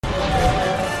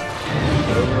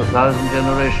Over 1,000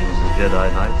 generations, the Jedi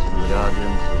Knights and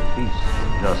guardians of peace,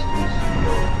 justice,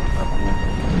 heal, uproot,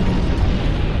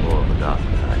 or the dark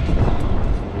side.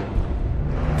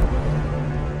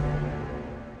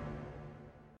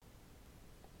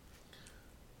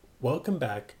 Welcome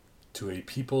back to A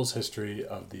People's History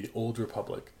of the Old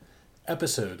Republic,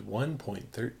 episode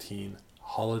 1.13,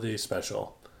 Holiday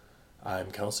Special.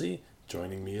 I'm Kelsey.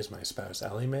 Joining me is my spouse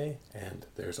Alymay, and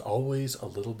there's always a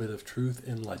little bit of truth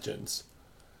in legends.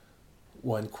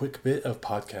 One quick bit of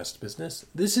podcast business.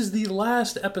 This is the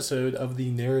last episode of the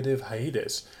narrative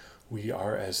hiatus. We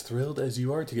are as thrilled as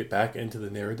you are to get back into the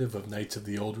narrative of Knights of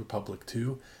the Old Republic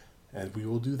 2, and we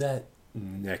will do that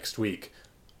next week.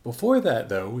 Before that,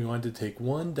 though, we wanted to take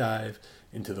one dive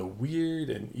into the weird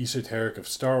and esoteric of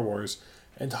Star Wars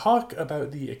and talk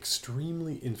about the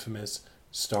extremely infamous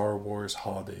Star Wars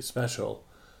Holiday Special.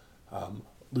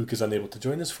 Luke is unable to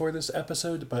join us for this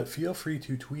episode, but feel free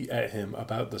to tweet at him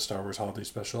about the Star Wars Holiday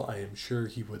Special. I am sure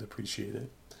he would appreciate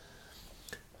it.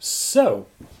 So,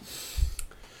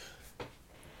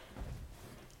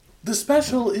 the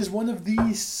special is one of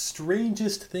the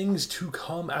strangest things to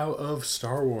come out of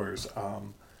Star Wars.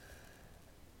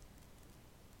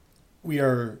 We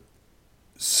are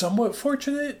somewhat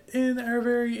fortunate in our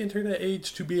very internet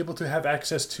age to be able to have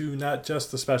access to not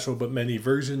just the special, but many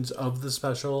versions of the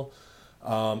special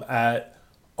at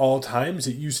all times.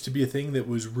 It used to be a thing that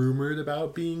was rumored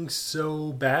about being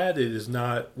so bad. It is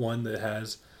not one that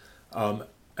has,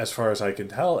 as far as I can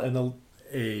tell,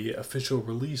 a official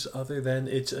release other than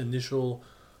its initial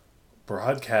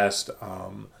broadcast.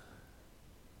 And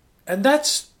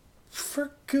that's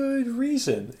for good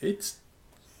reason.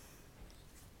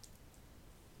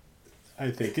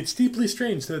 I think it's deeply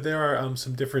strange that there are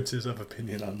some differences of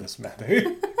opinion on this matter.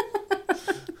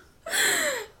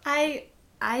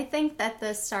 I think that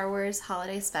the Star Wars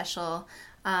Holiday Special,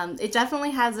 it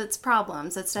definitely has its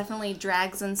problems. It definitely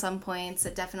drags in some points.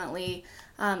 It definitely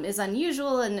is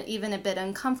unusual and even a bit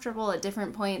uncomfortable at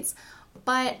different points.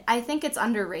 But I think it's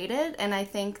underrated, and I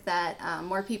think that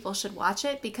more people should watch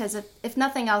it because if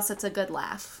nothing else, it's a good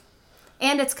laugh.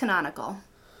 And it's canonical.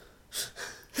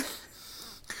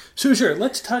 So sure,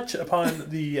 let's touch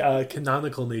upon the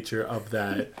canonical nature of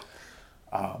that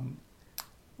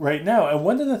right now. And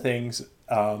one of the things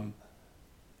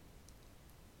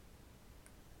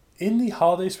in the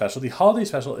holiday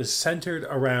special is centered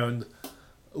around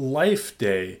Life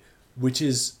Day, which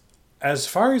is, as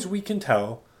far as we can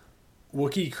tell,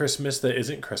 Wookiee Christmas that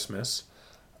isn't Christmas.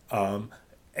 And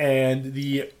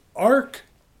the arc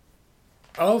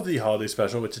of the holiday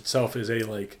special, which itself is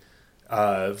a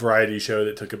variety show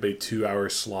that took a big 2-hour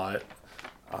slot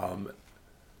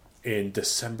in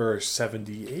December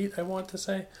 78, I want to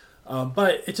say.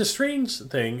 But it's a strange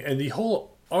thing, and the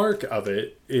whole arc of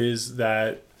it is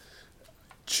that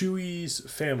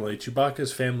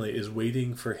Chewbacca's family, is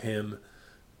waiting for him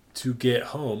to get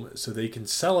home so they can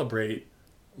celebrate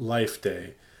Life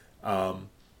Day. And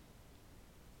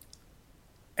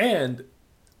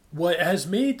what has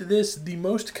made this the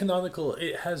most canonical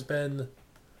it has been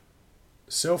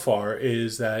so far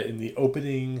is that in the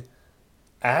opening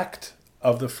act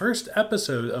of the first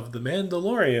episode of The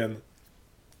Mandalorian,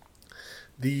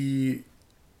 the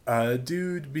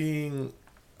dude being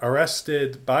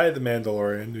arrested by the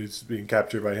Mandalorian, who's being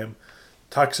captured by him,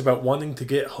 talks about wanting to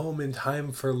get home in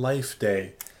time for Life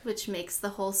Day. Which makes the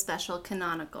whole special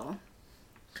canonical.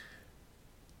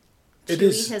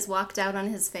 Chewie has walked out on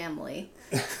his family.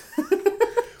 Well,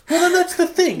 then that's the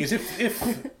thing, is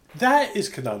if that is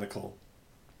canonical,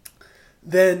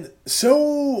 then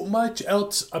so much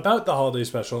else about the holiday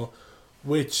special,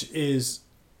 which is,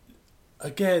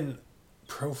 again,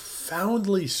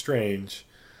 profoundly strange,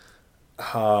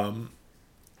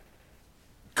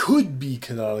 could be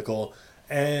canonical,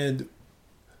 and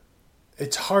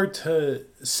it's hard to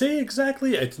say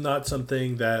exactly. It's not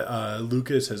something that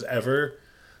Lucas has ever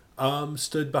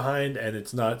stood behind, and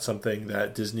it's not something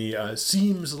that Disney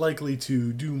seems likely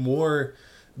to do more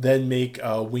than make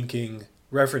winking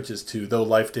references to, though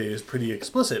Life Day is pretty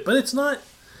explicit. But it's not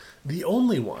the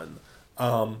only one.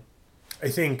 I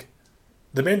think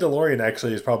The Mandalorian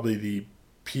actually is probably the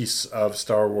piece of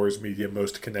Star Wars media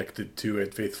most connected to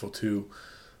and faithful to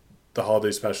the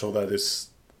holiday special that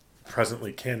is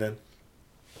presently canon.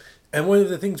 And one of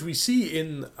the things we see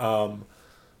in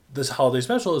this holiday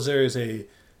special is there is a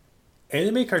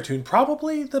anime cartoon,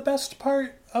 probably the best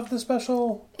part of the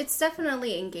special. It's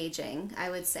definitely engaging, I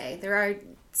would say. There are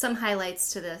some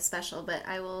highlights to the special, but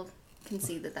I will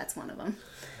concede that that's one of them.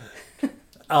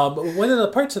 One of the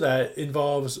parts of that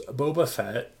involves Boba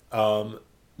Fett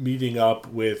meeting up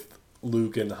with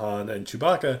Luke and Han and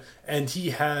Chewbacca, and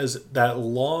he has that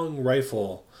long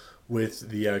rifle with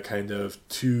the kind of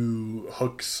two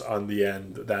hooks on the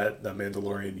end that the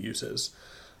Mandalorian uses.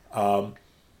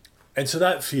 And so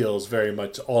that feels very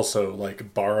much also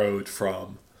like borrowed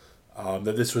from,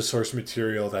 that this was source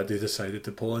material that they decided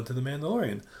to pull into The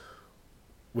Mandalorian,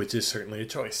 which is certainly a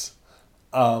choice.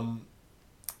 But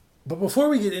before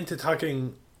we get into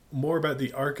talking more about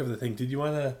the arc of the thing, did you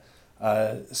want to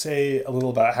say a little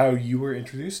about how you were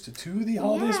introduced to the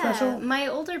holiday special? My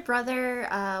older brother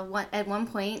at one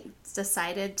point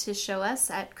decided to show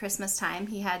us at Christmas time.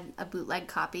 He had a bootleg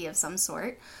copy of some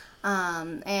sort.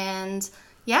 And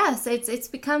yes, it's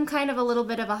become kind of a little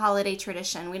bit of a holiday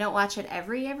tradition. We don't watch it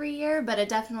every year, but it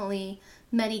definitely,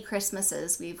 many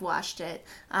Christmases we've watched it,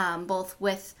 both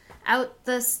without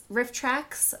the riff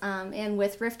tracks and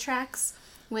with riff tracks,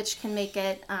 which can make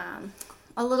it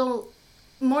a little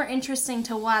more interesting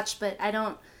to watch, but I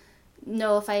don't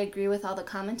know if I agree with all the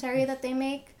commentary that they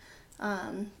make.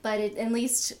 But it at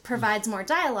least provides more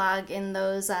dialogue in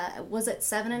those, was it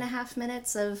 7.5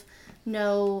 minutes of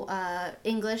no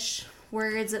English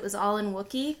words? It was all in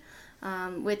Wookiee,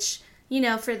 which,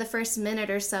 for the first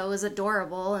minute or so was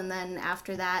adorable, and then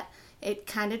after that it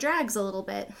kind of drags a little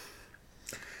bit.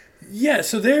 Yeah,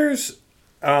 so there's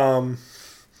so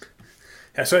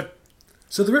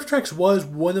the riff tracks was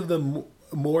one of the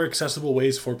more accessible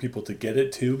ways for people to get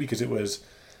it too, because it was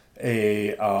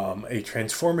a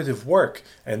transformative work,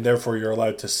 and therefore you're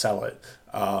allowed to sell it,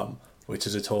 which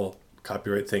is its whole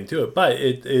copyright thing to it. But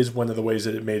it is one of the ways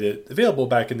that it made it available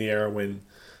back in the era when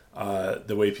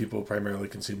the way people primarily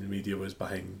consumed media was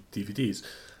buying DVDs,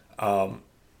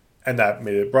 and that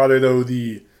made it broader. Though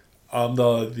the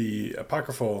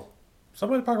the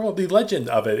legend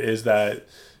of it is that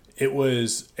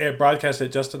it broadcast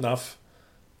at just enough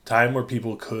time where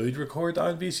people could record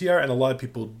on VCR, and a lot of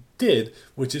people did,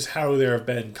 which is how there have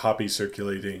been copies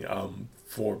circulating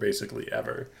for basically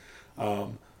ever.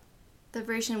 The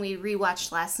version we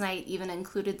rewatched last night even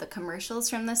included the commercials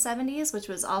from the 70s, which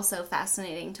was also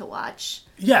fascinating to watch.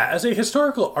 Yeah, as a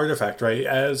historical artifact, right?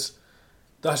 As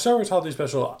the Star Wars Holiday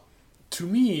Special, to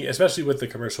me, especially with the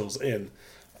commercials in,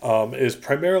 is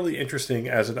primarily interesting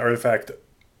as an artifact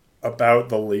about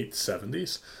the late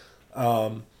 70s.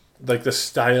 Like the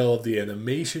style of the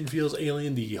animation feels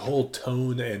alien. The whole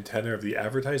tone and tenor of the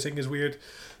advertising is weird.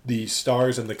 The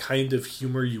stars and the kind of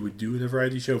humor you would do in a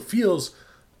variety show feels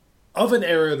of an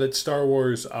era that Star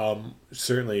Wars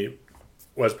certainly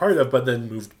was part of, but then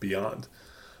moved beyond.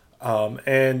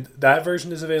 And that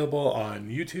version is available on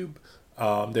YouTube.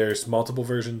 There's multiple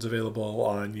versions available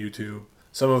on YouTube.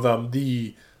 Some of them,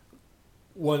 the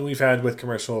one we found with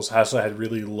commercials also had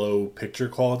really low picture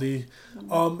quality.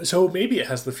 So maybe it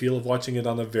has the feel of watching it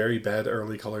on a very bad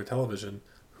early color television.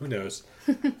 Who knows?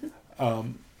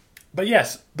 But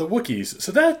yes, the Wookiees.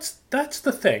 So that's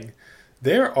the thing.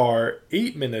 There are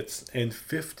 8 minutes and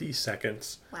 50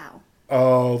 seconds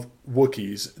of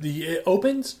Wookiees. It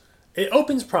opens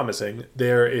promising.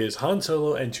 There is Han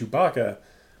Solo and Chewbacca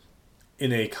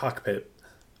in a cockpit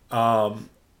of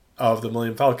the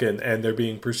Millennium Falcon, and they're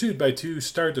being pursued by 2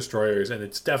 Star Destroyers, and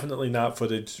it's definitely not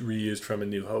footage reused from A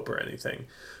New Hope or anything.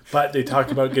 But they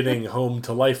talk about getting home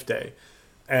to Life Day.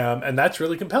 And that's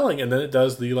really compelling. And then it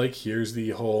does here's the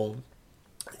whole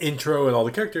intro and all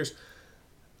the characters.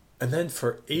 And then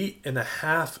for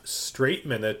 8.5 straight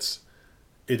minutes,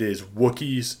 it is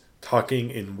Wookiees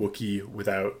talking in Wookiee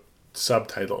without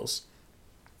subtitles.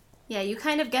 Yeah, you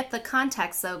kind of get the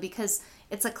context, though, because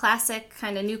it's a classic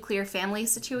kind of nuclear family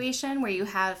situation where you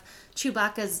have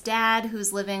Chewbacca's dad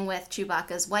who's living with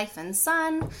Chewbacca's wife and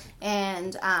son.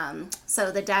 And so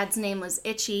the dad's name was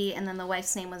Itchy, and then the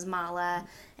wife's name was Mala,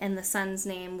 and the son's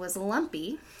name was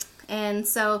Lumpy. And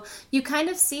so you kind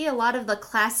of see a lot of the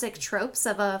classic tropes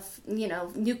of a,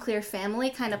 nuclear family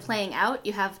kind of playing out.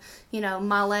 You have,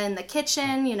 Mala in the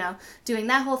kitchen, doing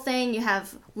that whole thing. You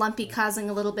have Lumpy causing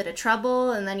a little bit of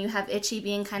trouble. And then you have Itchy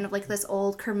being kind of like this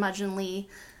old curmudgeonly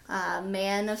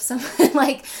man of some,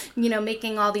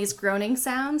 making all these groaning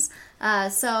sounds.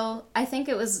 So I think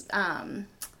it was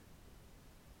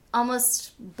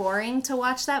almost boring to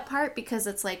watch that part because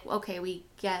it's like, okay, we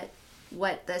get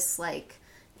what this,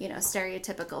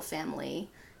 stereotypical family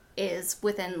is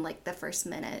within the first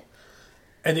minute.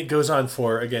 And it goes on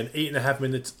for, again, 8.5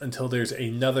 minutes until there's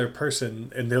another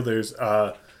person, until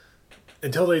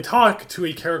they talk to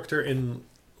a character in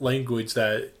language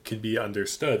that can be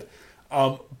understood.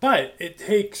 But it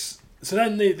takes, so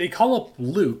then they call up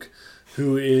Luke,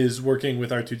 who is working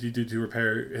with R2-D2 to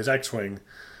repair his X-Wing,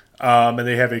 and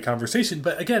they have a conversation.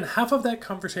 But again, half of that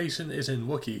conversation is in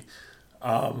Wookiee.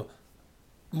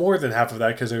 more than half of that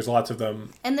because there's lots of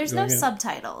them. And there's no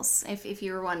subtitles, if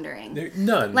you were wondering.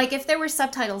 None. Like, if there were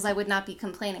subtitles, I would not be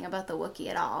complaining about the Wookiee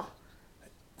at all.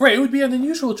 Right, it would be an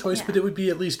unusual choice, but it would be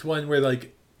at least one where,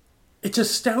 like, it's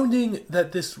astounding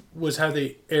that this was how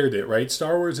they aired it, right?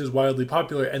 Star Wars is wildly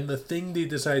popular, and the thing they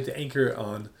decided to anchor it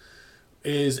on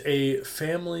is a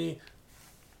family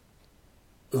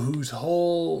whose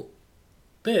whole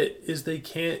bit is they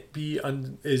can't be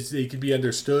they can be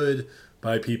understood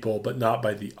by people but not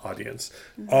by the audience.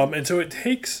 And so it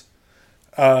takes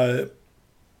so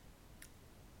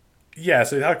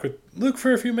they talk with Luke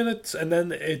for a few minutes, and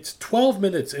then it's 12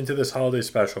 minutes into this holiday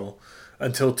special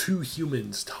until two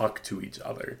humans talk to each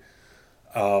other,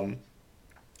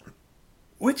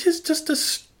 which is just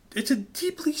it's a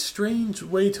deeply strange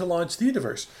way to launch the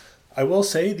universe. I will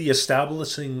say the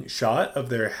establishing shot of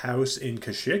their house in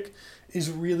Kashyyyk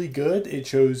is really good. It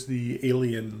shows the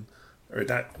alien, or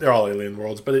not, they're all alien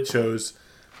worlds, but it shows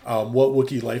what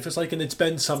Wookiee life is like, and it's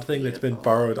been something that's been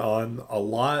borrowed on a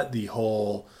lot.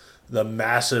 The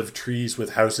massive trees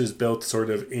with houses built sort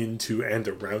of into and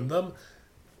around them.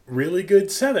 Really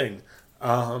good setting.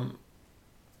 That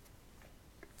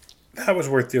was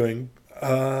worth doing.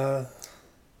 Yeah.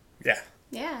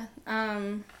 Yeah.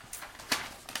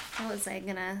 What was I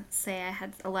gonna say? I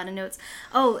had a lot of notes.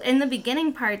 Oh, in the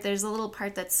beginning part, there's a little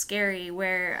part that's scary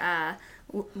where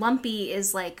Lumpy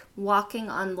is like walking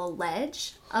on the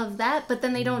ledge of that, but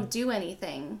then they don't do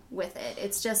anything with it.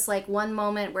 It's just like one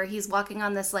moment where he's walking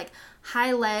on this like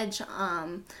high ledge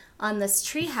on this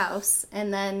treehouse,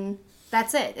 and then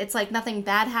that's it. It's like nothing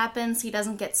bad happens. He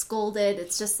doesn't get scolded.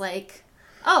 It's just like,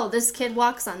 oh, this kid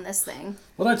walks on this thing.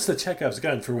 Well, that's the Chekhov's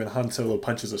gun for when Han Solo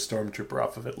punches a stormtrooper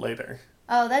off of it later.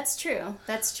 Oh, that's true.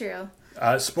 That's true.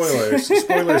 Spoilers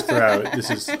throughout. This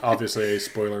is obviously a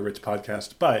spoiler-rich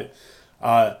podcast, but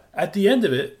at the end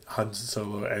of it, Han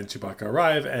Solo and Chewbacca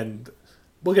arrive, and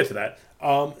we'll get to that.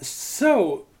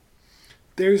 So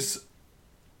there's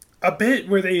a bit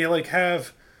where they like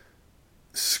have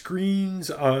screens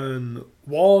on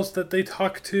walls that they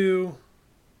talk to.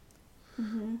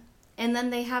 Mm-hmm. And then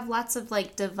they have lots of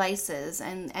like devices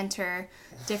and enter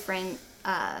different,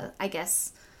 I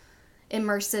guess,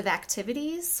 immersive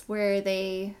activities where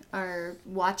they are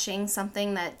watching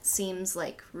something that seems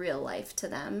like real life to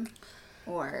them,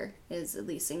 or is at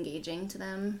least engaging to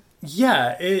them.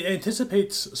 Yeah, it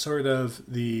anticipates sort of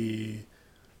the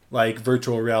like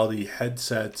virtual reality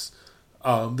headsets,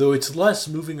 though it's less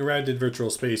moving around in virtual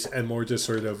space and more just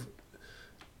sort of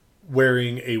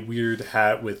wearing a weird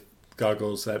hat with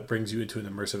goggles that brings you into an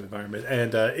immersive environment.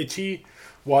 And Itchy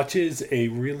watches a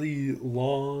really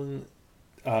long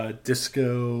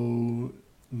disco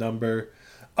number.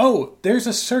 Oh, there's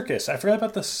a circus. I forgot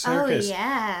about the circus. Oh,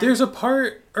 yeah. There's a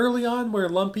part early on where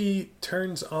Lumpy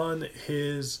turns on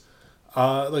his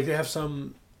like they have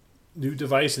some new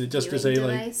device, and it just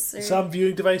is some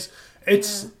viewing device.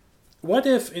 It's what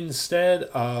if instead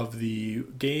of the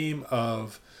game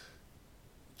of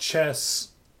chess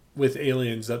with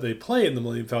aliens that they play in the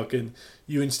Millennium Falcon,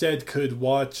 you instead could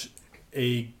watch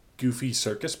a goofy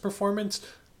circus performance.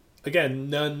 Again,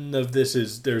 none of this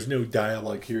there's no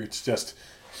dialogue here. It's just,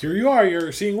 here you are,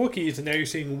 you're seeing Wookiees, and now you're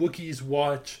seeing Wookiees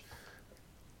watch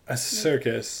a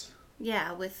circus.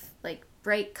 Yeah, with like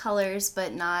bright colors,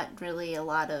 but not really a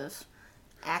lot of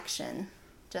action.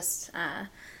 Just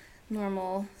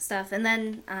normal stuff. And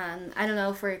then, I don't know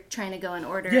if we're trying to go in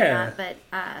order or not, but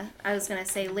I was going to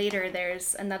say later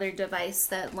there's another device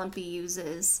that Lumpy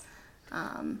uses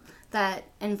that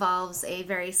involves a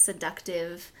very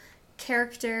seductive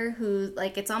character who,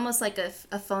 like, it's almost like a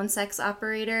phone sex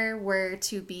operator were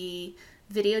to be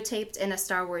videotaped in a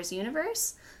Star Wars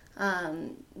universe.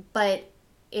 But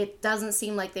it doesn't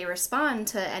seem like they respond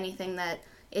to anything that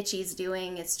Itchy's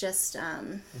doing. It's just,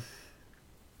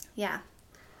 yeah.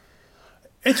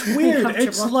 It's weird.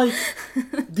 It's like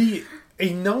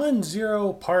a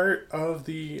non-zero part of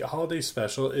the holiday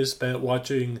special is spent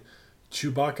watching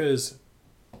Chewbacca's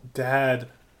dad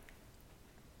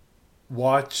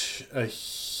watch a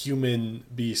human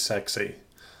be sexy.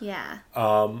 Yeah.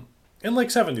 And like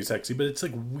 70s sexy, but it's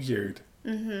like weird.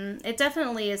 Mm-hmm. It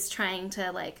definitely is trying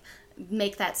to like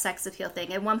make that sex appeal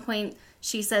thing. At one point,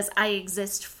 she says, "I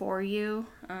exist for you,"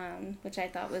 which I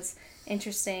thought was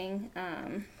interesting.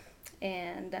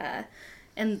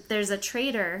 And there's a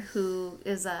trader who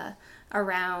is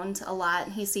around a lot.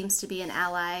 He seems to be an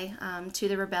ally to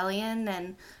the rebellion,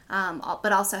 and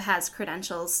but also has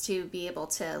credentials to be able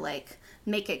to like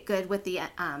make it good with the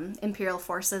Imperial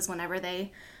forces whenever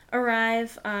they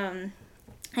arrive.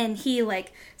 And he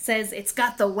like says it's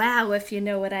got the wow, if you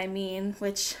know what I mean,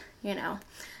 which, you know,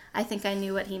 I think I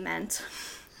knew what he meant.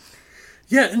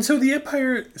 Yeah, and so the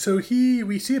Empire,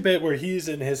 we see a bit where he's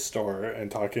in his store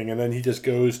and talking, and then he just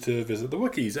goes to visit the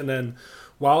Wookiees. And then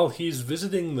while he's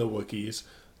visiting the Wookiees,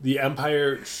 the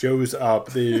Empire shows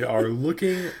up. They are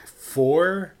looking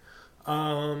for,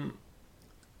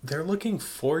 they're looking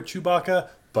for Chewbacca,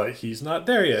 but he's not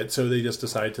there yet. So they just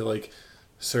decide to, like,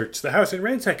 search the house and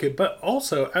ransack it. But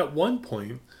also, at one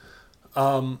point,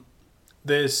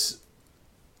 this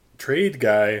trade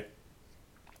guy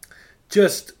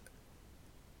just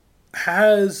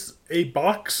has a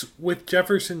box with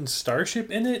Jefferson's starship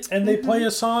in it, and they play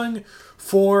a song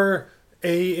for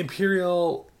a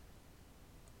Imperial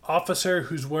officer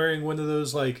who's wearing one of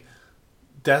those, like,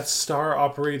 Death Star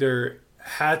operator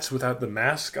hats without the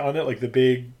mask on it, like the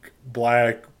big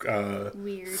black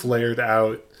flared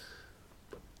out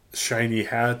shiny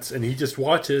hats, and he just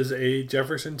watches a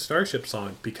Jefferson starship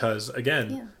song because,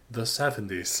 again, the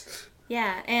 70s.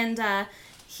 Yeah, and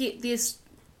these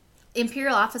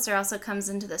Imperial officer also comes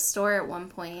into the store at one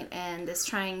point and is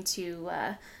trying to,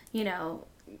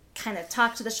 kind of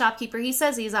talk to the shopkeeper. He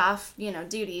says he's off,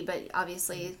 duty, but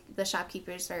obviously the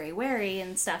shopkeeper's very wary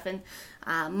and stuff. And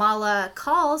Mala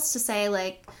calls to say,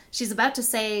 like, she's about to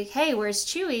say, hey, where's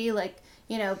Chewie? Like,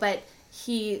 but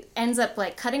he ends up,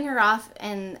 like, cutting her off,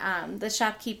 and the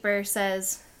shopkeeper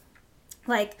says,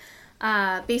 like,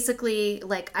 basically,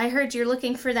 like, I heard you're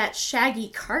looking for that shaggy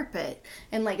carpet,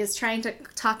 and, like, is trying to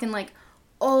talk in, like,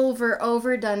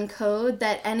 overdone code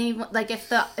that like, if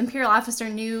the Imperial officer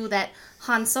knew that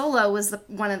Han Solo was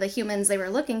one of the humans they were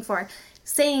looking for,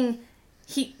 saying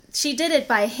she did it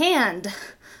by hand,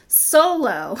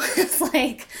 solo. It's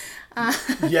like,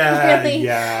 really,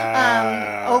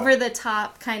 over the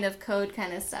top kind of code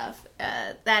kind of stuff.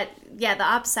 The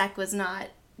OPSEC was not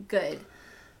good.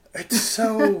 It's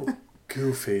so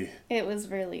goofy. It was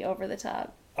really over the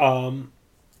top.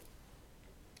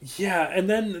 Yeah, and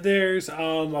then there's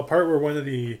a part where one of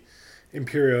the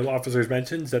Imperial officers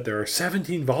mentions that there are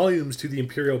 17 volumes to the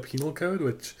Imperial Penal Code,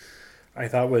 which I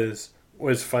thought was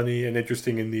funny and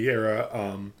interesting in the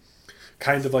era.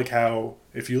 Kind of like how,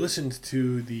 if you listened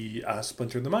to the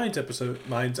Splinter of the Mind's episode,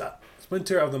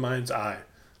 Splinter of the Mind's Eye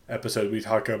episode, we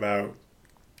talk about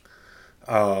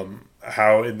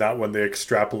how in that one they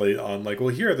extrapolate on, like, well,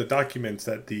 here are the documents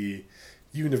that the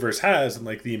universe has, and,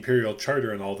 like, the Imperial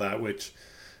Charter and all that, which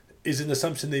is an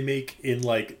assumption they make in,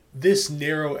 like, this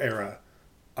narrow era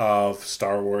of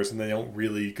Star Wars, and they don't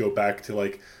really go back to,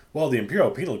 like, well, the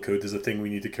Imperial Penal Code is a thing we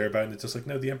need to care about, and it's just like,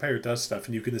 no, the Empire does stuff,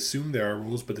 and you can assume there are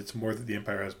rules, but it's more that the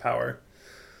Empire has power.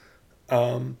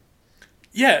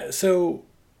 So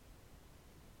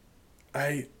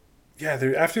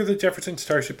after the Jefferson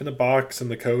Starship in the box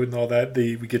and the code and all that,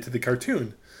 we get to the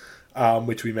cartoon,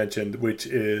 which we mentioned, which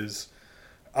is,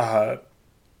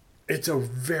 it's a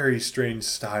very strange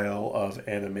style of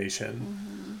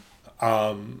animation.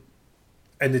 And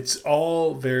it's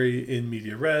all very in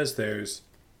media res. There's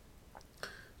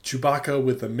Chewbacca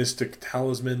with a mystic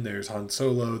talisman. There's Han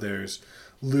Solo. There's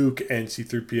Luke and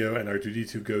C-3PO and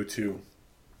R2-D2 go to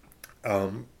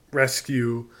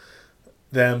rescue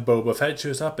them. Boba Fett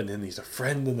shows up, and then he's a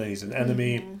friend, and then he's an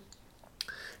enemy.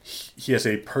 He has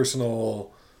a personally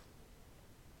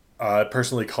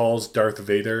calls Darth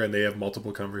Vader, and they have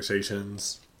multiple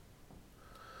conversations.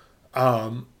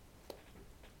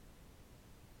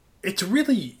 It's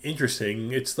really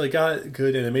interesting. It's, like, got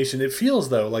good animation. It feels,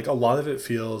 though, like a lot of it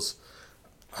feels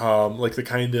like the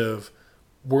kind of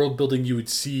world building you would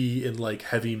see in, like,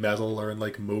 Heavy Metal or in,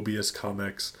 like, Mobius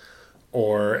comics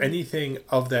or anything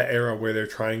of that era where they're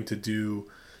trying to do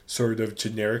sort of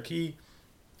generic-y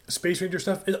Space Ranger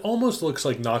stuff. It almost looks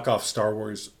like knockoff Star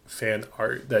Wars fan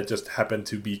art that just happened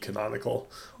to be canonical,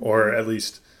 or at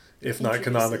least, if not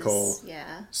canonical,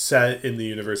 set in the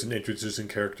universe and introducing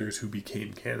characters who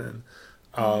became canon.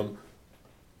 And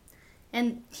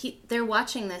they're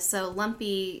watching this, so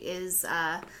Lumpy is,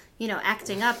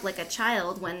 acting up like a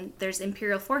child when there's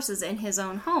Imperial forces in his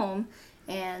own home,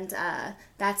 and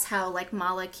that's how, like,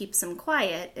 Mala keeps him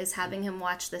quiet, is having him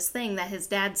watch this thing that his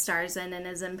dad stars in and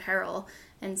is in peril.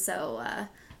 And so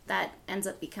that ends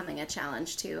up becoming a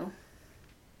challenge, too.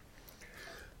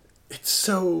 It's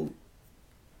so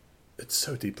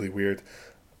deeply weird.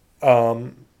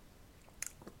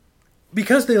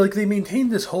 Because they maintain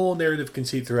this whole narrative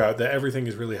conceit throughout that everything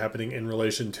is really happening in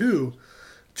relation to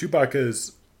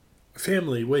Chewbacca's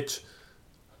family, which,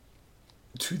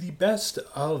 to the best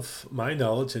of my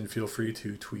knowledge, and feel free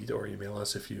to tweet or email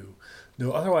us if you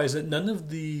know otherwise, that none of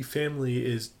the family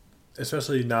is,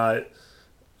 especially not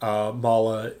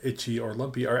Mala, Itchy, or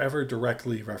Lumpy are ever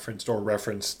directly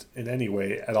referenced in any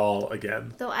way at all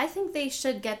again. Though I think they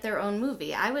should get their own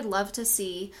movie. I would love to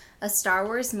see a Star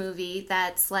Wars movie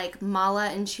that's like Mala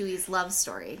and Chewie's love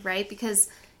story, right? Because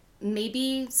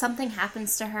maybe something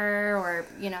happens to her or,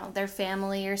 their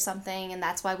family or something, and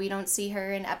that's why we don't see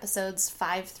her in episodes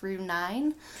 5 through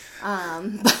 9.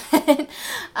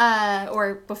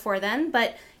 Or before then.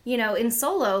 But in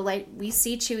Solo, like, we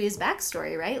see Chewie's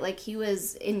backstory, right? Like, he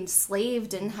was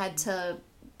enslaved and had to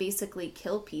basically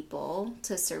kill people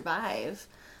to survive.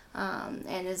 And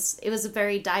it was a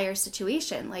very dire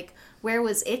situation. Like, where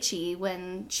was Itchy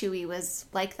when Chewie was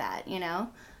like that,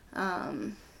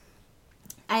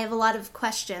 I have a lot of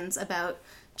questions about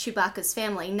Chewbacca's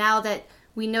family now that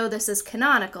we know this is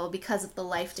canonical because of the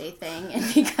Life Day thing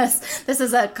and because this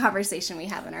is a conversation we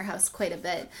have in our house quite a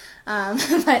bit.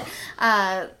 But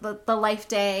the Life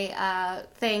Day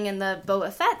thing and the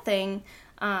Boba Fett thing,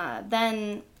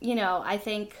 then, I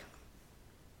think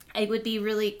it would be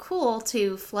really cool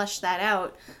to flush that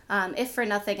out, if for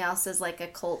nothing else as like a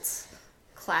cult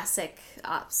classic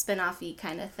spin-off-y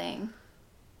kind of thing,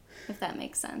 if that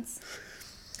makes sense.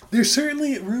 There's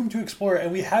certainly room to explore,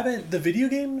 and we haven't, the video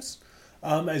games,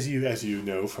 as you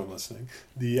know from listening,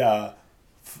 the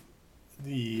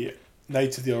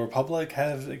Knights of the Old Republic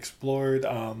have explored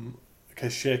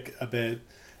Kashyyyk a bit,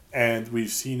 and we've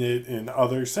seen it in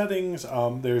other settings.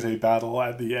 There's a battle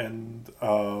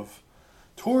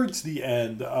towards the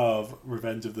end of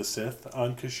Revenge of the Sith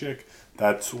on Kashyyyk.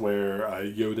 That's where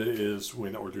Yoda is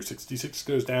when Order 66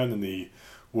 goes down, and the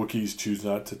Wookiees choose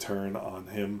not to turn on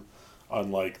him,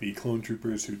 unlike the clone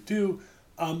troopers who do.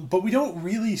 But we don't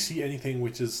really see anything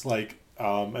which is like,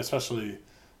 especially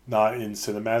not in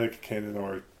cinematic canon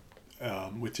or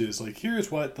which is like, here's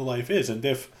what the life is. And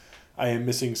if I am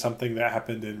missing something that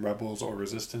happened in Rebels or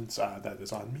Resistance, that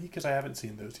is on me because I haven't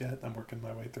seen those yet. I'm working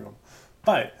my way through them.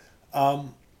 But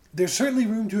there's certainly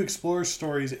room to explore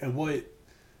stories and what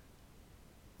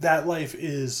that life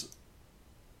is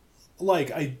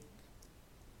like. I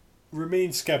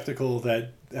remain skeptical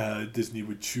that Disney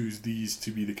would choose these to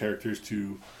be the characters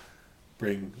to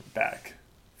bring back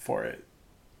for it.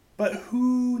 But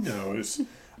who knows?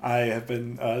 I have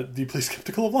been deeply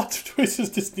skeptical of lots of choices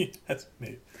Disney has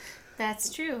made.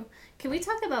 That's true. Can we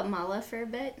talk about Mala for a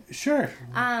bit? Sure.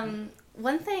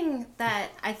 One thing that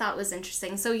I thought was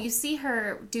interesting, so you see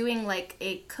her doing like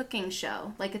a cooking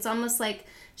show. Like, it's almost like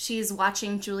she's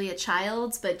watching Julia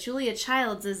Childs, but Julia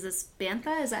Childs is this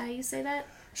bantha? Is that how you say that?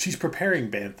 She's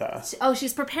preparing bantha. Oh,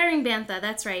 she's preparing bantha.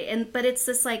 But it's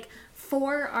this like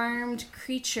 4-armed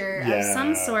creature of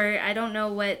some sort. I don't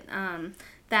know what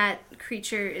that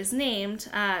creature is named,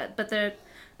 but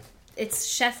it's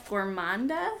Chef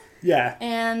Gourmanda. Yeah.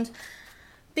 And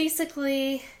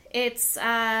basically, it's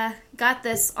got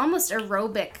this almost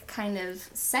aerobic kind of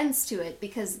sense to it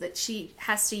because that she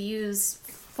has to use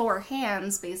 4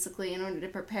 hands basically in order to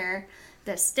prepare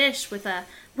this dish with a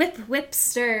whip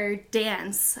stir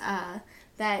dance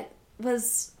that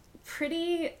was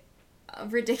pretty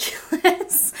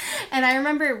ridiculous. And I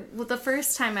remember the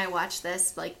first time I watched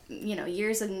this, like,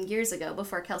 years and years ago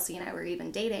before Kelsey and I were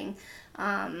even dating,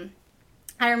 I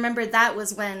remember that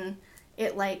was when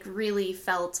it like really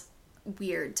felt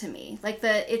weird to me. Like,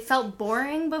 it felt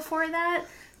boring before that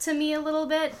to me a little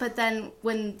bit, but then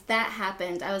when that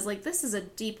happened, I was like, this is a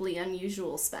deeply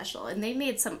unusual special, and they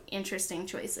made some interesting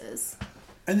choices.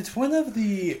 And it's one of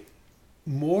the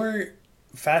more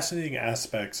fascinating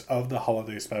aspects of the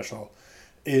holiday special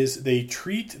is they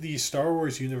treat the Star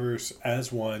Wars universe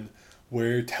as one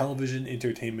where television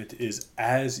entertainment is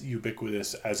as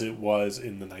ubiquitous as it was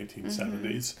in the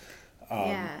 1970s.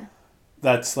 Yeah.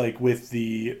 That's like with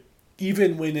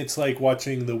even when it's like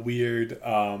watching the weird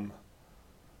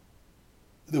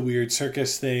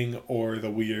circus thing or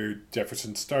the weird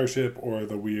Jefferson Starship or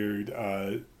the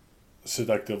weird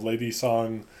seductive lady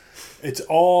song, it's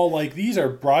all like these are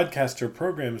broadcaster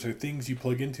programs or things you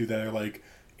plug into that are like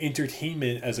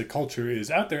entertainment as a culture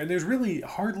is out there. And there's really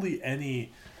hardly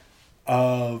any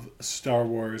of Star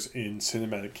Wars in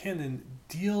cinematic canon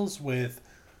deals with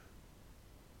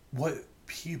what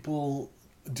people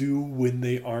do when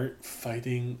they aren't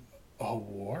fighting a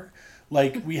war.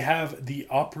 Like, we have the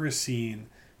opera scene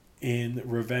in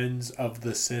Revenge of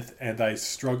the Sith, and I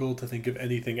struggle to think of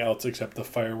anything else except the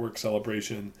fireworks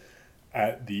celebration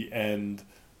at the end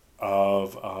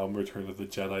of Return of the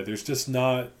Jedi. There's just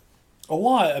not a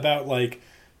lot about, like,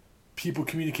 people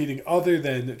communicating other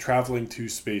than traveling to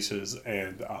spaces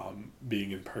and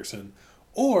being in person.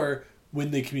 Or,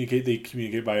 when they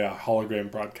communicate by a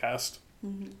hologram broadcast.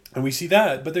 Mm-hmm. And we see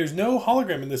that, but there's no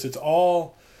hologram in this. It's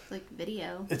all like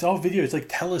video. It's all video. It's like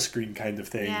telescreen kind of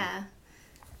thing. Yeah.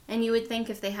 And you would think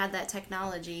if they had that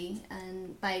technology,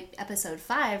 and by episode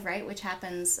 5, right, which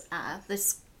happens,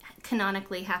 this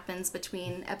canonically happens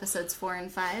between episodes 4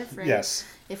 and 5, right? Yes.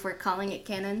 If we're calling it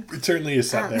canon. It certainly is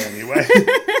set there anyway.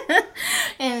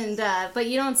 And, but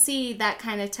you don't see that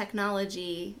kind of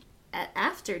technology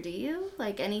after, do you?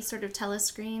 Like any sort of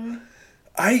telescreen?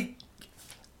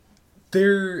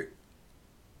 There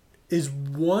is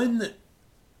one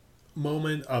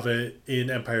moment of it in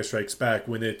Empire Strikes Back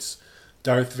when it's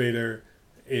Darth Vader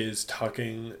is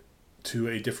talking to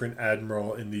a different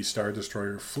admiral in the Star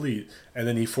Destroyer fleet, and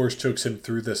then he force chokes him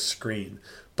through the screen.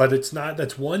 But it's not,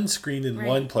 that's one screen in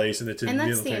one place, and it's in and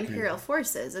that's military the Imperial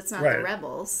forces, it's not Right. the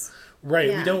rebels. Right,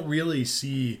 Yeah. we don't really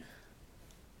see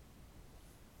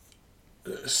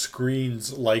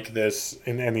screens like this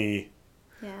in any...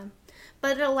 Yeah.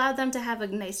 But it allowed them to have a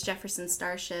nice Jefferson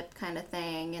Starship kind of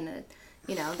thing, and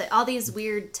all these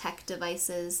weird tech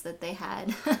devices that they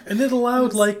had. And it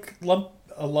allowed,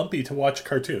 Lumpy to watch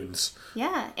cartoons.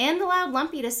 Yeah, and allowed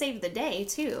Lumpy to save the day,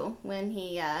 too, when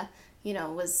he,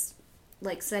 was,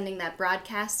 sending that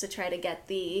broadcast to try to get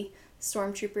the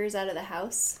stormtroopers out of the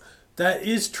house. That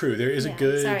is true. There is a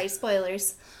good... Sorry,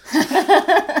 spoilers.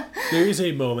 There is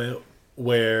a moment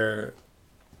where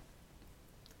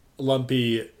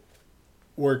Lumpy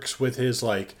works with his,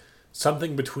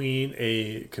 something between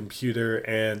a computer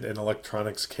and an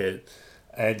electronics kit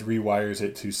and rewires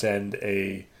it to send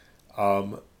a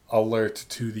alert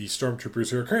to the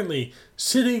stormtroopers who are currently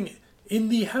sitting in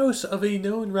the house of a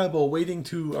known rebel waiting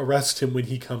to arrest him when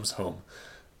he comes home.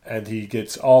 And he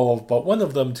gets all but one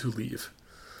of them to leave.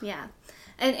 Yeah.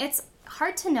 And it's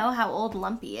hard to know how old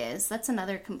Lumpy is. That's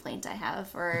another complaint I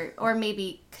have. Or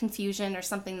maybe confusion or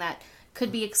something that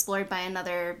could be explored by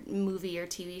another movie or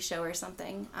TV show or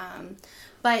something.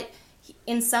 But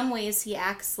in some ways he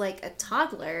acts like a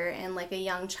toddler and like a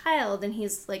young child, and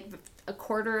he's like a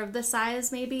quarter of the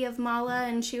size maybe of Mala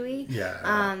and Chewie.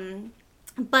 Yeah.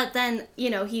 But then,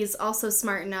 he's also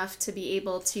smart enough to be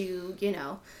able to,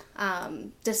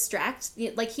 distract.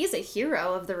 Like, he's a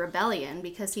hero of the rebellion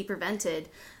because he prevented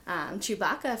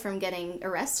Chewbacca from getting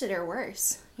arrested or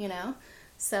worse,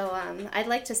 So I'd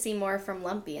like to see more from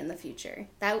Lumpy in the future.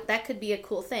 That could be a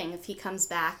cool thing if he comes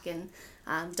back and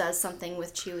does something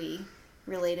with Chewie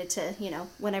related to,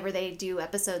 whenever they do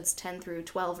episodes 10 through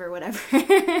 12 or whatever.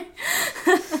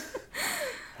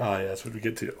 Yes, when we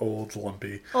get to old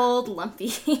Lumpy. Old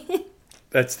Lumpy.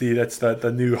 That's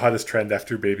the new hottest trend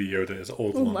after Baby Yoda is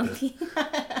old Lumpy.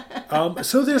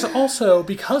 So there's also,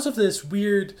 because of this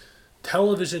weird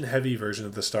television-heavy version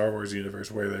of the Star Wars universe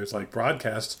where there's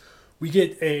broadcasts, we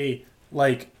get a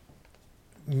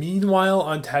meanwhile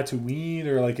on Tatooine,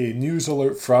 or a news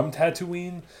alert from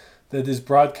Tatooine that is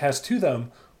broadcast to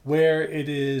them, where it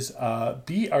is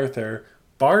B. Arthur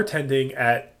bartending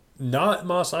at not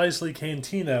Mos Eisley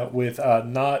Cantina with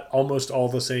not almost all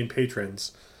the same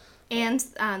patrons. And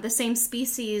the same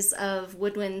species of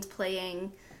woodwind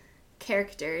playing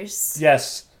characters.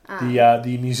 Yes,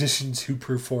 the musicians who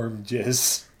perform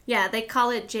jizz. Yeah, they call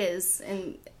it jizz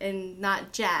and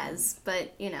not jazz,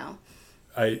 but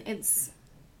it's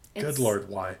good Lord,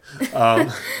 why?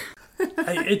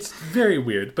 It's very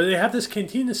weird, but they have this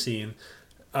cantina scene,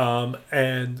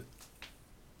 and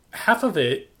half of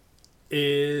it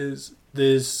is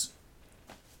this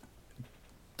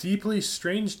deeply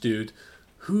strange dude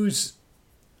who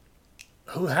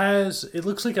has, it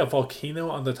looks like a volcano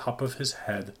on the top of his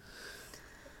head.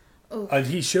 Oh. And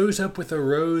he shows up with a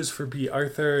rose for B.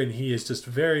 Arthur, and he is just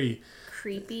very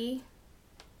creepy,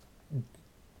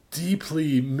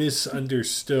 deeply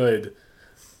misunderstood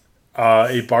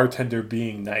a bartender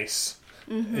being nice.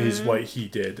 Mm-hmm. Is what he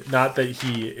did. Not that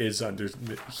he is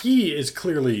he is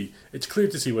clearly, it's clear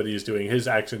to see what he is doing. His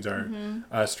actions are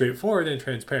straightforward and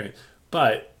transparent,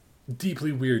 but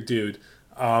deeply weird dude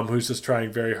who's just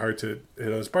trying very hard to hit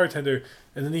on his bartender,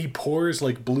 and then he pours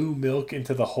blue milk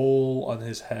into the hole on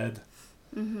his head.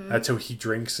 Mm-hmm. That's how he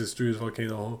drinks, is through his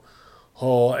volcano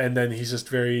hole, and then he's just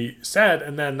very sad,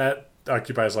 and then that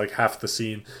occupies half the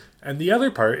scene. And the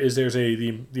other part is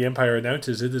the Empire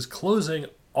announces it is closing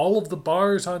all of the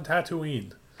bars on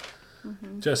Tatooine.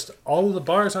 Mm-hmm. Just all of the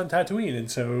bars on Tatooine.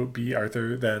 And so B.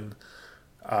 Arthur then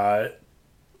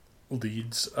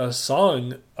leads a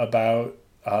song about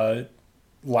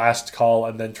last call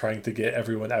and then trying to get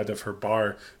everyone out of her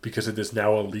bar because it is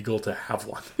now illegal to have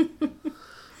one.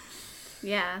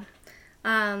 Yeah.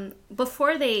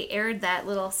 Before they aired that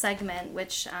little segment,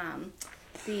 which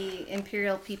the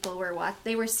Imperial people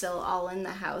they were still all in the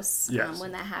house yes.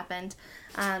 When that happened.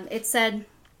 It said,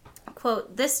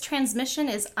 quote, "This transmission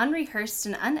is unrehearsed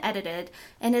and unedited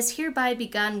and is hereby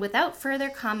begun without further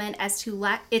comment as to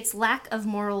its lack of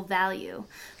moral value,"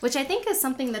 which I think is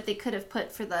something that they could have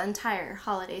put for the entire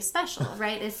holiday special,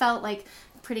 right? It felt like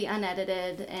pretty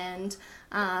unedited and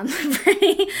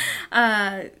pretty,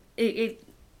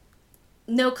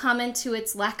 no comment to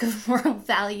its lack of moral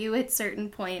value at certain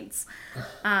points.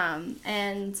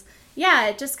 And yeah,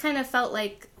 it just kind of felt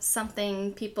like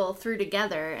something people threw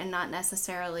together and not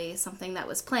necessarily something that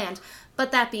was planned.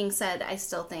 But that being said, I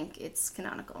still think it's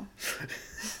canonical.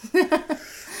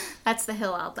 That's the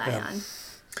hill I'll die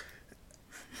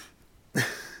on.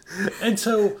 And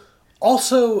so,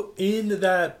 also in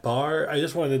that bar, I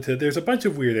just wanted to... There's a bunch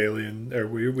of weird alien, or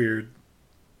weird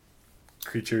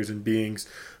creatures and beings.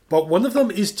 But one of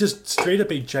them is just straight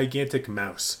up a gigantic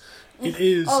mouse. It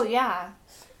is... Oh, yeah.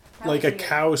 Like a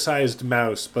cow-sized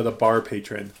mouse, but a bar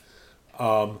patron.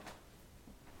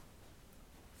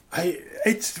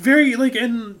 It's very, like,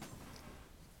 and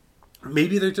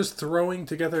maybe they're just throwing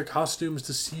together costumes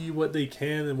to see what they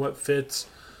can and what fits.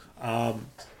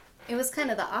 It was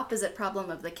kind of the opposite problem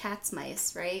of the cat's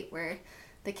mice, right? Where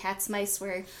the cat's mice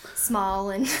were small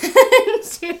and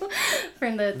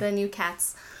from the new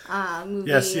Cats movie.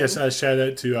 Yes. Shout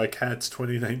out to Cats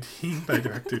 2019 by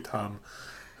director Tom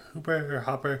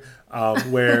Hopper,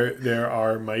 where there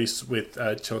are mice with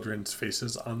children's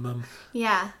faces on them.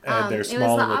 Yeah, and they're small. It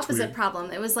was the opposite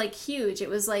problem. It was like huge. It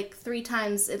was like 3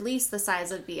 times at least the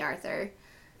size of B. Arthur.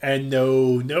 And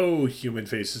no human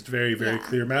face. It's very, very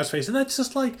clear mouse face. And that's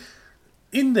just like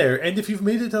in there. And if you've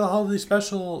made it to the holiday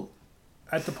special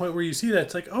at the point where you see that,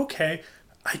 it's like, okay,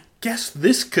 I guess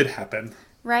this could happen.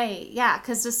 Right, yeah,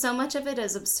 because just so much of it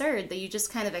is absurd that you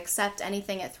just kind of accept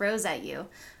anything it throws at you.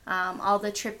 All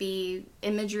the trippy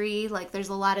imagery, like there's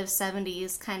a lot of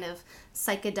 70s kind of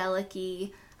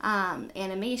psychedelic-y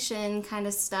animation kind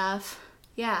of stuff.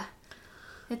 Yeah,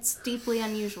 it's deeply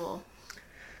unusual.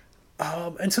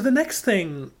 And so the next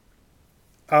thing,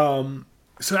 so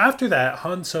after that,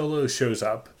 Han Solo shows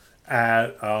up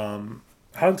at, Han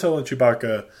Solo and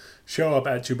Chewbacca show up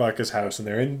at Chewbacca's house, and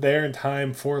they're there in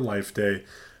time for Life Day.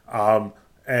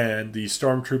 And the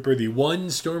stormtrooper, the one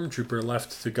stormtrooper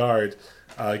left to guard,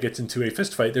 gets into a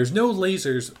fist fight. There's no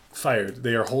lasers fired.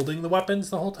 They are holding the weapons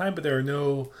the whole time, but there are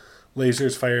no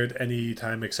lasers fired any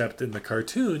time except in the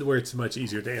cartoon, where it's much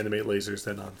easier to animate lasers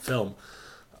than on film.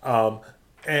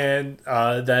 And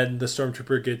then the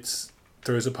stormtrooper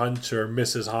throws a punch or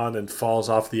misses Han and falls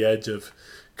off the edge of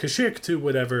Kashyyyk to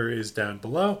whatever is down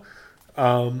below.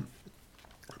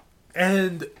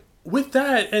 And with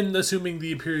that, and assuming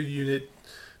the Imperial unit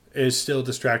is still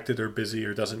distracted or busy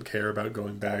or doesn't care about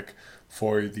going back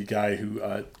for the guy who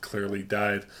clearly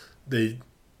died, they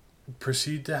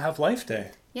proceed to have Life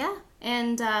Day. Yeah,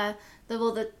 and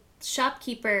the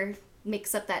shopkeeper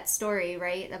makes up that story,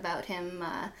 right, about him,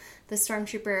 the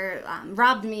stormtrooper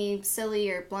robbed me, silly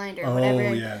or blind or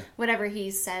whatever he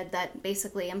said, that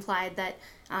basically implied that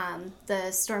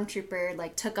the stormtrooper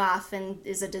like took off and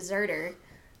is a deserter.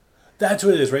 That's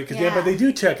what it is, right? But they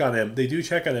do check on him.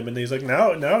 And he's like,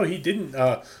 no, he didn't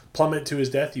plummet to his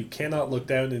death. You cannot look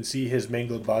down and see his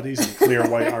mangled bodies in clear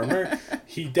white armor.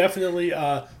 He definitely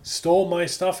stole my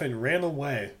stuff and ran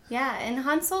away. Yeah, and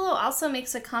Han Solo also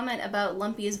makes a comment about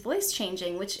Lumpy's voice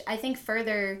changing, which I think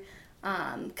further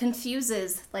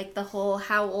confuses like the whole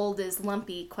 "how old is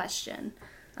Lumpy" question.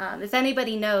 If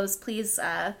anybody knows, please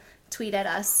tweet at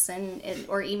us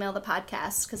or email the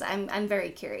podcast, because I'm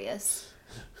very curious.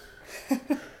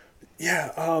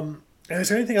 Yeah. Is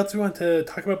there anything else we want to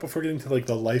talk about before getting to like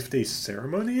the Life Day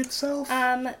ceremony itself?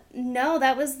 No,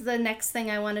 that was the next thing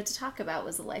I wanted to talk about,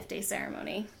 was the Life Day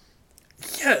ceremony.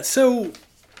 Yeah, so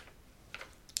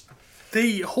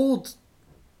they hold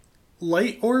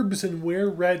light orbs and wear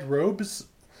red robes,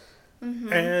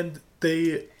 and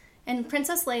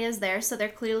Princess Leia's there, so they're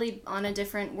clearly on a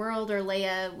different world, or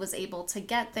Leia was able to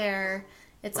get there.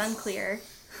 It's unclear.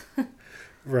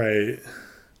 Right.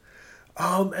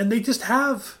 And they just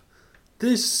have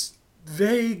this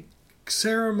vague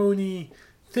ceremony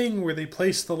thing where they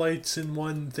place the lights in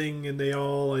one thing and they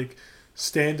all like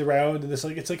stand around, and it's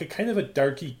like a kind of a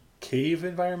darky cave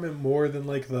environment more than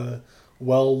like the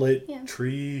well-lit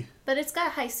tree. But it's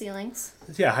got high ceilings.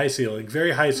 Yeah, high ceiling.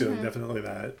 Very high ceiling, definitely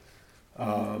that.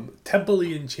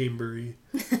 Temple-y and chambery.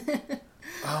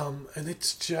 And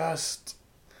it's just...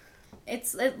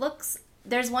 It looks...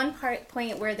 There's one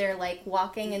point where they're like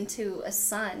walking into a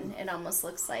sun, it almost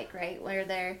looks like, right?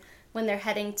 When they're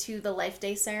heading to the Life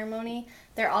Day ceremony,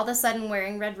 they're all of a sudden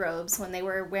wearing red robes when they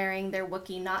were wearing their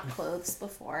Wookiee knot clothes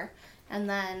before. And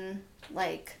then,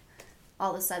 like,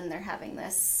 all of a sudden they're having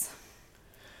this.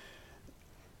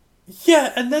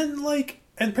 Yeah, and then,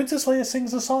 and Princess Leia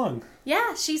sings a song.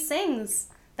 Yeah, she sings.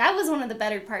 That was one of the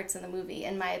better parts in the movie,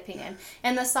 in my opinion.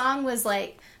 And the song was,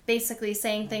 basically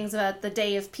saying things about the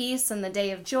day of peace and the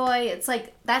day of joy. It's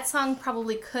that song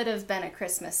probably could have been a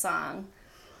Christmas song.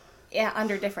 Yeah,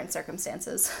 under different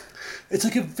circumstances. It's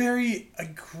a very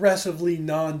aggressively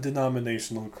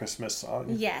non-denominational Christmas song.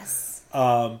 Yes.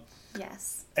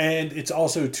 Yes. And it's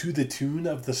also to the tune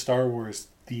of the Star Wars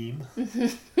theme.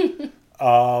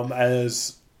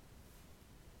 As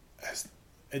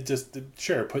it just,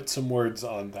 sure, put some words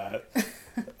on that.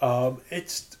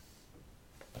 It's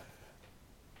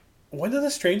one of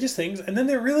the strangest things, and then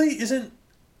there really isn't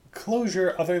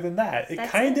closure other than that. It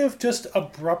kind of just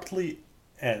abruptly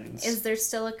ends. Is there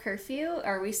still a curfew?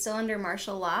 Are we still under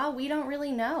martial law? We don't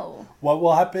really know. What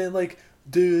will happen?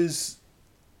 There's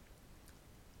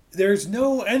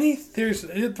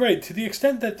right, to the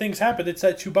extent that things happen, it's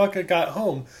that Chewbacca got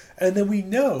home, and then we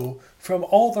know from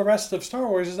all the rest of Star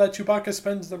Wars is that Chewbacca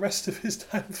spends the rest of his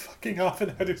time fucking off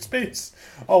in outer space,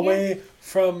 away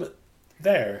from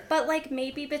there. But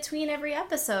maybe between every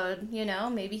episode,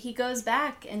 maybe he goes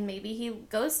back and maybe he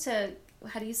goes to,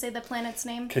 how do you say the planet's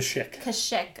name?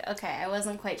 Kashyyyk. Okay, I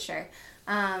wasn't quite sure.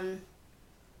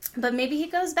 But maybe he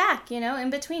goes back, in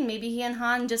between. Maybe he and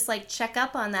Han just check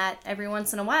up on that every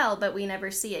once in a while, but we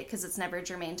never see it because it's never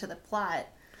germane to the plot.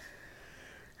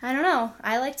 I don't know.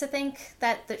 I like to think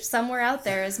that somewhere out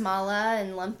there is Mala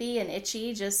and Lumpy and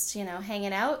Itchy just,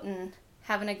 hanging out and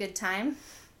having a good time.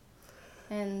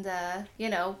 And,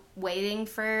 waiting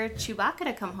for Chewbacca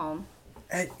to come home.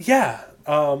 Yeah.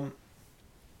 And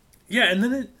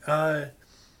then I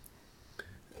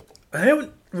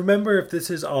don't remember if this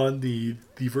is on the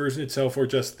version itself or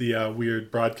just the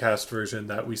weird broadcast version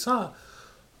that we saw.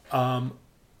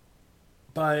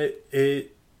 But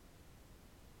it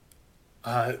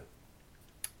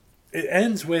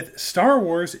ends with Star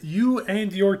Wars, you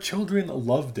and your children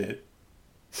loved it.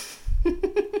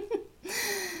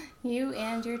 You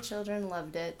and your children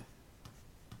loved it.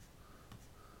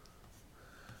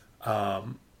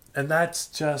 And that's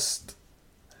just...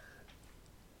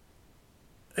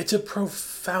 It's a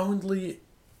profoundly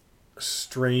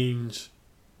strange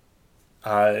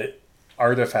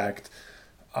artifact.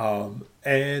 And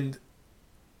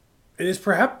it is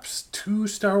perhaps to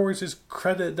Star Wars'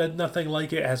 credit that nothing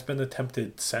like it has been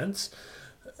attempted since.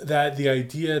 That the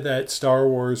idea that Star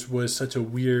Wars was such a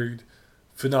weird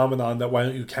phenomenon that why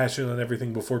don't you cash in on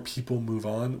everything before people move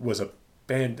on was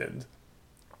abandoned.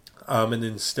 And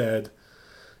instead,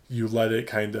 you let it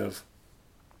kind of...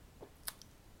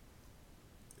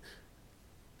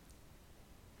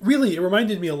 Really, it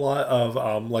reminded me a lot of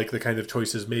the kind of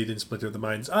choices made in Splinter of the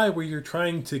Mind's Eye, where you're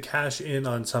trying to cash in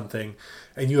on something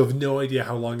and you have no idea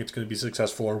how long it's going to be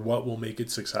successful or what will make it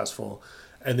successful.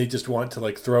 And they just want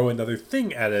to throw another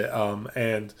thing at it.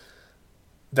 And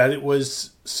that it was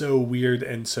so weird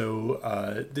and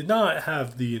so did not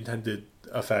have the intended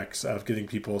effects of getting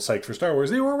people psyched for Star Wars.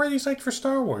 They were already psyched for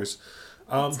Star Wars.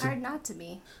 It's hard not to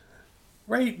be.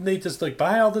 Right, and they just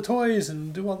buy all the toys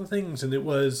and do all the things, and it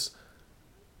was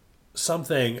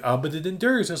something. But it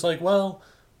endures. It's well,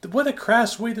 what a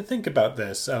crass way to think about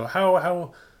this.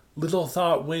 How little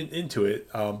thought went into it,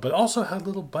 but also how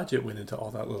little budget went into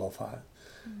all that little thought.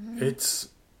 Mm-hmm. It's...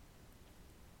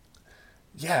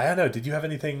 Yeah, I don't know. Did you have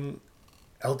anything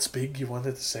else big you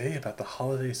wanted to say about the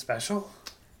holiday special?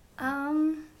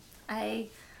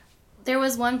 There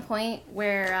was one point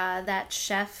where that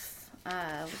chef,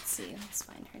 let's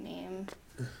find her name,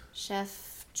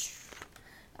 Chef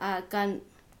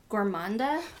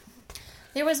Gourmanda.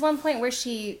 There was one point where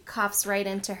she coughs right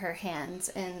into her hands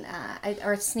and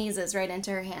or sneezes right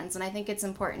into her hands, and I think it's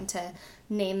important to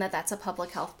name that's a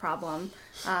public health problem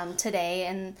today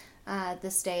and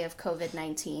this day of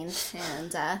COVID-19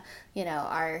 and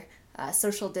our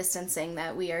social distancing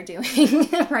that we are doing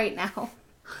right now.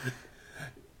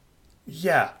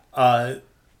 Yeah,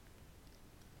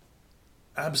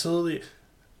 absolutely.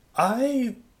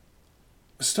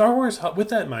 Star Wars, with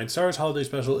that in mind, Star Wars Holiday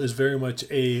Special is very much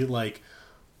a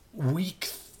week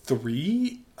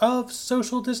 3 of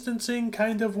social distancing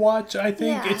kind of watch. I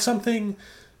think it's something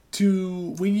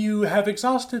to, when you have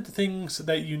exhausted things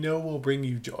that will bring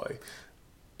you joy.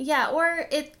 Yeah, or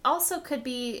it also could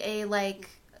be a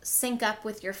sync up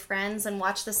with your friends and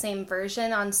watch the same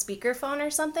version on speakerphone or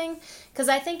something, because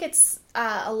I think it's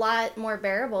a lot more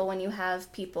bearable when you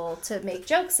have people to make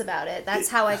jokes about it. That's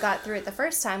how I got through it the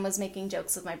first time, was making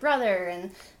jokes with my brother,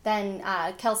 and then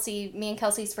me and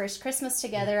Kelsey's first Christmas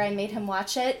together, I made him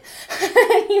watch it.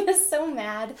 He was so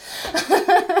mad.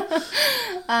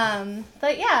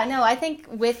 But yeah, no, I think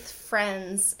with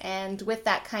friends and with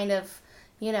that kind of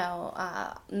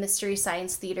Mystery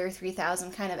Science Theater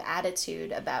 3000 kind of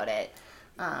attitude about it,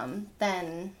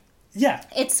 then Yeah.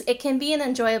 it can be an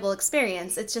enjoyable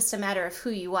experience. It's just a matter of who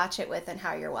you watch it with and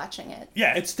how you're watching it.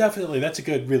 Yeah, it's definitely, that's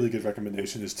a really good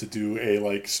recommendation, is to do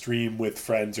a stream with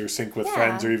friends or sync with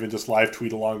friends, or even just live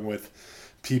tweet along with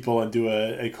people and do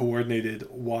a coordinated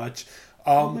watch.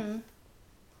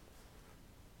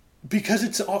 Because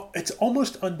it's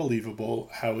almost unbelievable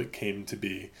how it came to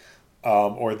be,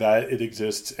 or that it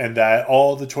exists, and that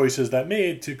all the choices that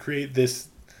made to create this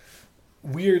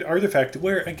weird artifact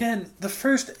where, again, the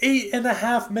first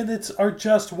 8.5 minutes are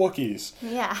just Wookiees.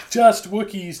 Yeah. Just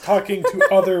Wookiees talking to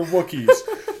other Wookiees.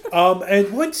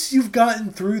 And once you've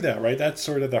gotten through that, right, that's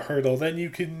sort of the hurdle, then you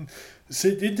can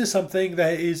sit into something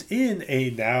that is in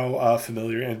a now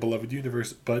familiar and beloved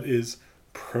universe, but is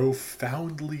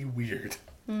profoundly weird.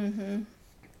 Mm-hmm.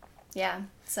 Yeah.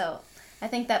 So I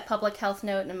think that public health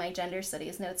note and my gender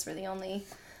studies notes were the only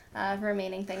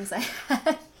remaining things I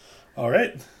had. All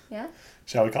right. Yeah.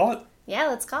 Shall we call it? Yeah,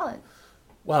 let's call it.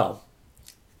 Well,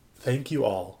 thank you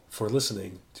all for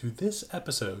listening to this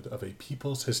episode of A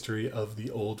People's History of the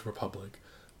Old Republic.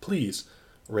 Please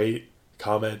rate,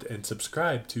 comment, and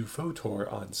subscribe to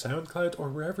Photor on SoundCloud or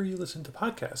wherever you listen to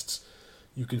podcasts.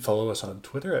 You can follow us on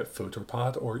Twitter at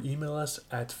PhotorPod or email us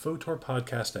at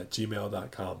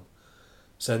photorpodcast@gmail.com.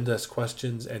 Send us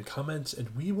questions and comments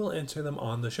and we will answer them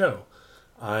on the show.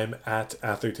 I'm at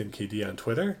AthertonKD on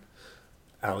Twitter.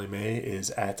 Alymay is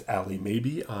at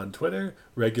Alymaybe on Twitter.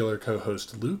 Regular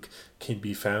co-host Luke can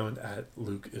be found at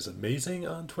Luke is Amazing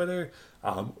on Twitter.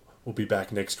 We'll be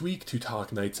back next week to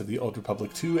talk Knights of the Old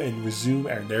Republic 2 and resume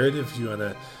our narrative. If you want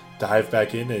to dive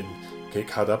back in and get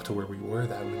caught up to where we were,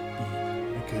 that would be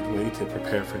a good way to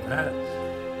prepare for that.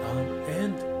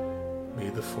 And may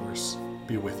the Force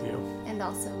be with you. And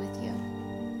also with you.